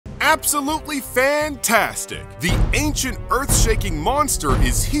Absolutely fantastic! The ancient earth-shaking monster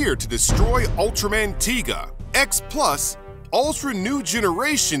is here to destroy Ultraman Tiga. X-Plus Ultra New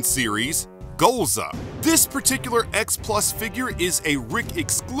Generation Series Golza. This particular X-Plus figure is a Rick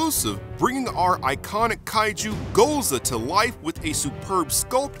exclusive, bringing our iconic kaiju Golza to life with a superb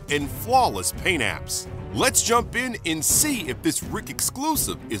sculpt and flawless paint apps. Let's jump in and see if this Rick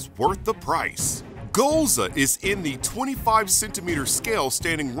exclusive is worth the price. Golza is in the 25cm scale,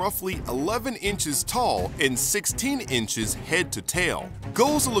 standing roughly 11 inches tall and 16 inches head to tail.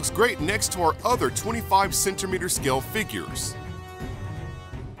 Golza looks great next to our other 25cm scale figures.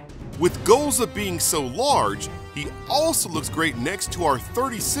 With Golza being so large, he also looks great next to our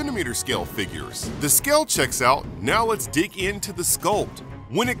 30cm scale figures. The scale checks out, now let's dig into the sculpt.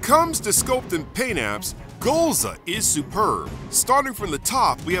 When it comes to sculpt and paint apps, Golza is superb. Starting from the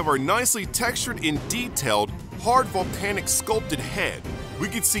top, we have our nicely textured and detailed hard volcanic sculpted head. We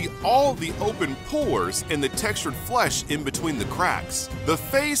can see all the open pores and the textured flesh in between the cracks. The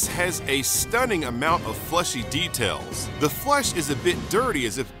face has a stunning amount of fleshy details. The flesh is a bit dirty,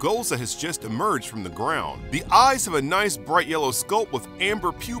 as if Golza has just emerged from the ground. The eyes have a nice bright yellow sculpt with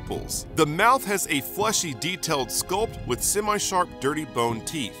amber pupils. The mouth has a fleshy detailed sculpt with semi-sharp dirty bone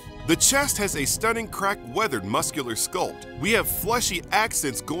teeth. The chest has a stunning cracked weathered muscular sculpt. We have fleshy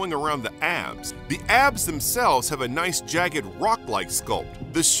accents going around the abs. The abs themselves have a nice jagged rock-like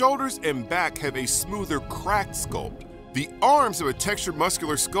sculpt. The shoulders and back have a smoother cracked sculpt. The arms have a textured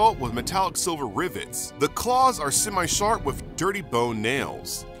muscular sculpt with metallic silver rivets. The claws are semi-sharp with dirty bone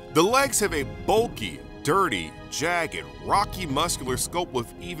nails. The legs have a bulky, dirty, jagged, rocky muscular sculpt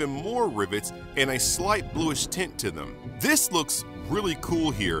with even more rivets and a slight bluish tint to them. This looks really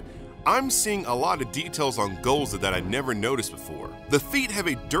cool here. I'm seeing a lot of details on Golza that I never noticed before. The feet have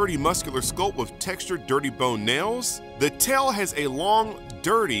a dirty muscular sculpt with textured dirty bone nails. The tail has a long,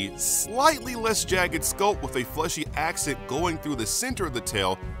 dirty, slightly less jagged sculpt with a fleshy accent going through the center of the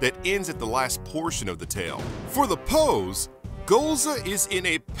tail that ends at the last portion of the tail. For the pose, Golza is in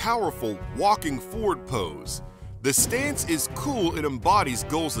a powerful walking forward pose. The stance is cool and embodies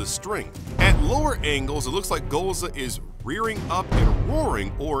Golza's strength. At lower angles, it looks like Golza is rearing up and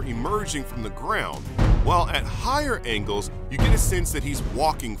roaring or emerging from the ground, while at higher angles, you get a sense that he's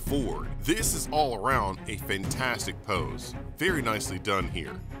walking forward. This is all around a fantastic pose. Very nicely done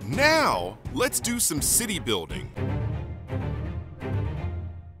here. Now, let's do some city building.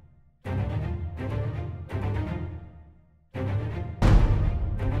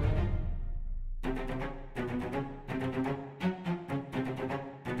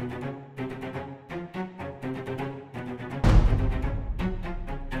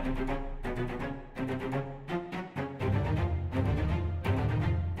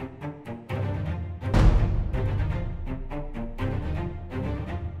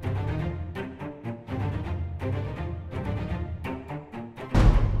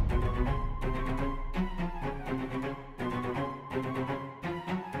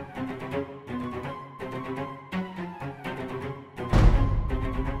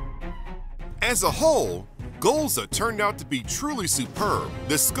 As a whole, Golza turned out to be truly superb.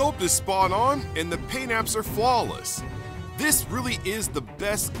 The sculpt is spot on and the paint apps are flawless. This really is the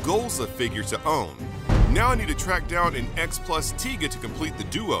best Golza figure to own. Now I need to track down an X-Plus Tiga to complete the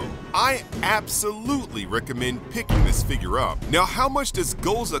duo. I absolutely recommend picking this figure up. Now, how much does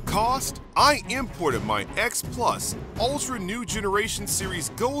Golza cost? I imported my X-Plus Ultra New Generation Series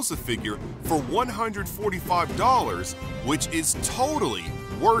Golza figure for $145, which is totally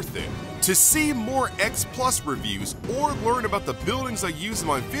worth it. To see more X-Plus reviews or learn about the buildings I use in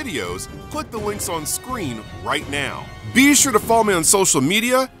my videos, click the links on screen right now. Be sure to follow me on social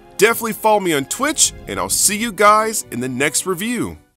media, definitely follow me on Twitch, and I'll see you guys in the next review.